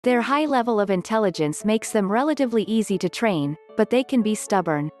Their high level of intelligence makes them relatively easy to train, but they can be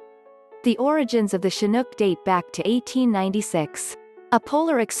stubborn. The origins of the Chinook date back to 1896. A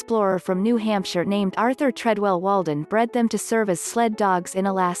polar explorer from New Hampshire named Arthur Treadwell Walden bred them to serve as sled dogs in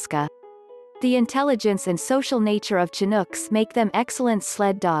Alaska. The intelligence and social nature of Chinooks make them excellent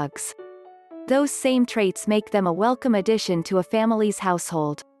sled dogs. Those same traits make them a welcome addition to a family's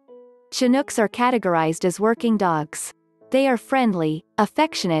household. Chinooks are categorized as working dogs. They are friendly,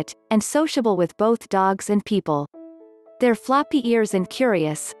 affectionate, and sociable with both dogs and people. Their floppy ears and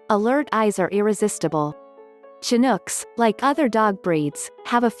curious, alert eyes are irresistible. Chinooks, like other dog breeds,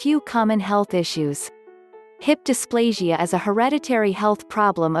 have a few common health issues. Hip dysplasia is a hereditary health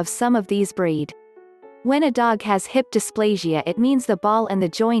problem of some of these breed. When a dog has hip dysplasia, it means the ball and the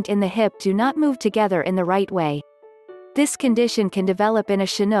joint in the hip do not move together in the right way. This condition can develop in a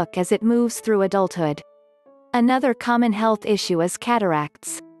Chinook as it moves through adulthood. Another common health issue is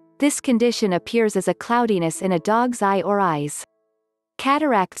cataracts. This condition appears as a cloudiness in a dog's eye or eyes.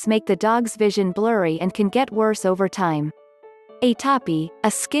 Cataracts make the dog's vision blurry and can get worse over time. Atopy,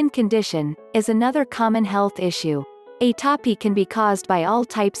 a skin condition, is another common health issue. Atopy can be caused by all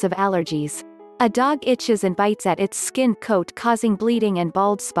types of allergies. A dog itches and bites at its skin coat, causing bleeding and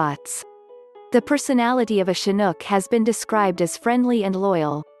bald spots. The personality of a Chinook has been described as friendly and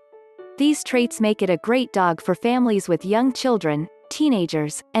loyal. These traits make it a great dog for families with young children,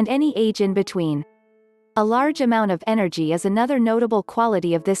 teenagers, and any age in between. A large amount of energy is another notable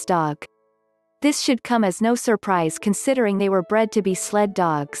quality of this dog. This should come as no surprise considering they were bred to be sled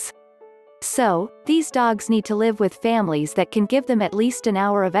dogs. So, these dogs need to live with families that can give them at least an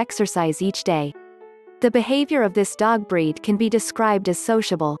hour of exercise each day. The behavior of this dog breed can be described as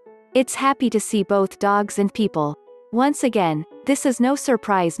sociable. It's happy to see both dogs and people. Once again, this is no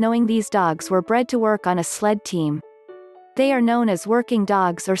surprise knowing these dogs were bred to work on a sled team. They are known as working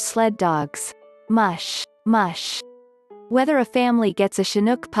dogs or sled dogs. Mush. Whether a family gets a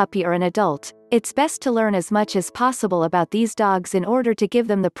Chinook puppy or an adult, it's best to learn as much as possible about these dogs in order to give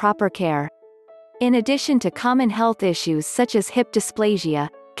them the proper care. In addition to common health issues such as hip dysplasia,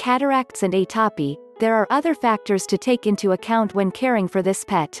 cataracts and atopy, there are other factors to take into account when caring for this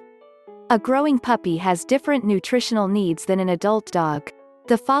pet. A growing puppy has different nutritional needs than an adult dog.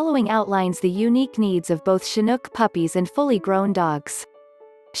 The following outlines the unique needs of both Chinook puppies and fully grown dogs.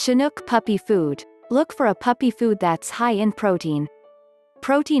 Chinook puppy food. Look for a puppy food that's high in protein.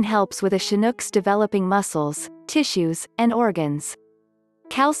 Protein helps with a Chinook's developing muscles, tissues, and organs.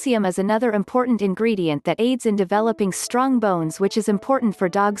 Calcium is another important ingredient that aids in developing strong bones, which is important for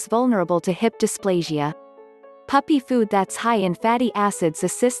dogs vulnerable to hip dysplasia. Puppy food that's high in fatty acids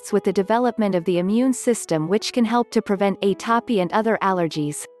assists with the development of the immune system, which can help to prevent atopy and other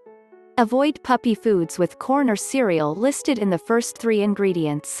allergies. Avoid puppy foods with corn or cereal listed in the first 3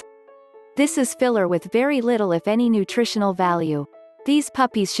 ingredients. This is filler with very little if any nutritional value. These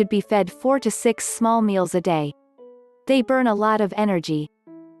puppies should be fed 4 to 6 small meals a day. They burn a lot of energy.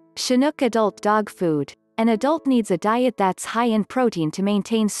 Chinook adult dog food. An adult needs a diet that's high in protein to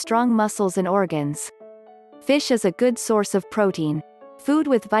maintain strong muscles and organs. Fish is a good source of protein. Food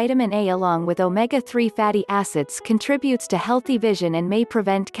with vitamin A along with omega-3 fatty acids contributes to healthy vision and may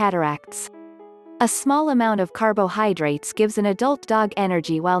prevent cataracts. A small amount of carbohydrates gives an adult dog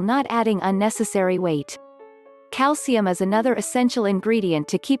energy while not adding unnecessary weight. Calcium is another essential ingredient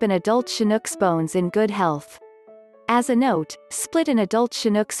to keep an adult Chinook's bones in good health. As a note, split an adult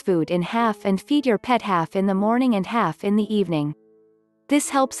Chinook's food in half and feed your pet half in the morning and half in the evening. This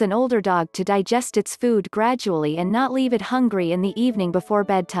helps an older dog to digest its food gradually and not leave it hungry in the evening before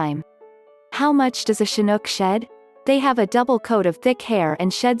bedtime. How much does a Chinook shed? They have a double coat of thick hair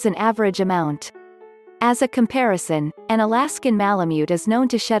and sheds an average amount. As a comparison, an Alaskan Malamute is known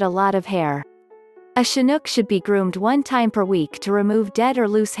to shed a lot of hair. A Chinook should be groomed 1 time per week to remove dead or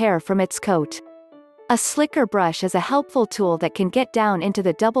loose hair from its coat. A slicker brush is a helpful tool that can get down into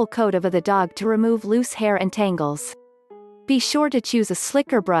the double coat of the dog to remove loose hair and tangles. Be sure to choose a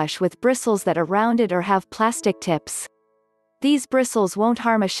slicker brush with bristles that are rounded or have plastic tips. These bristles won't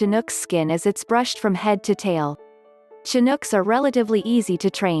harm a Chinook's skin as it's brushed from head to tail. Chinooks are relatively easy to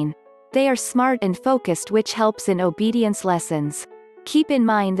train. They are smart and focused, which helps in obedience lessons. Keep in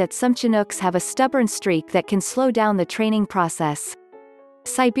mind that some Chinooks have a stubborn streak that can slow down the training process.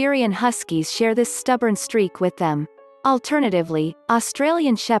 Siberian Huskies share this stubborn streak with them. Alternatively,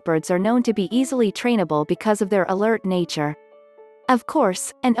 Australian Shepherds are known to be easily trainable because of their alert nature. Of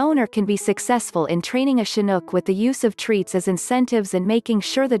course, an owner can be successful in training a Chinook with the use of treats as incentives and making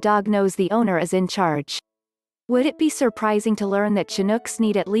sure the dog knows the owner is in charge. Would it be surprising to learn that Chinooks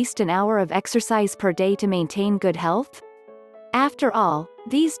need at least an hour of exercise per day to maintain good health? After all,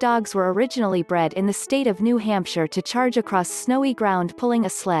 these dogs were originally bred in the state of New Hampshire to charge across snowy ground pulling a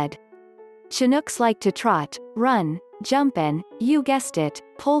sled. Chinooks like to trot, run, jump and, you guessed it,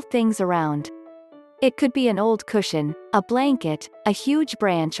 pull things around. It could be an old cushion, a blanket, a huge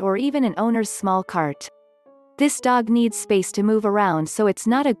branch or even an owner's small cart. This dog needs space to move around, so it's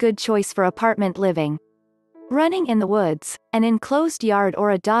not a good choice for apartment living. Running in the woods, an enclosed yard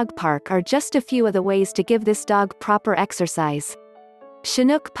or a dog park are just a few of the ways to give this dog proper exercise.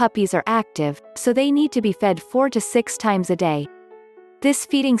 Chinook puppies are active, so they need to be fed 4 to 6 times a day. This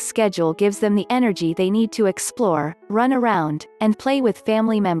feeding schedule gives them the energy they need to explore, run around, and play with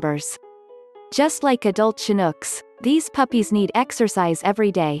family members. Just like adult Chinooks, these puppies need exercise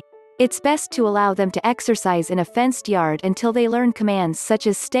every day. It's best to allow them to exercise in a fenced yard until they learn commands such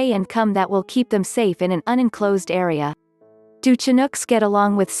as stay and come that will keep them safe in an unenclosed area. Do Chinooks get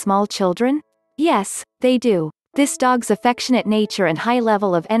along with small children? Yes, they do. This dog's affectionate nature and high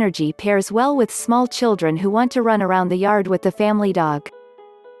level of energy pairs well with small children who want to run around the yard with the family dog.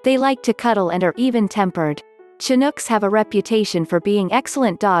 They like to cuddle and are even-tempered. Chinooks have a reputation for being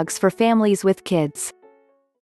excellent dogs for families with kids.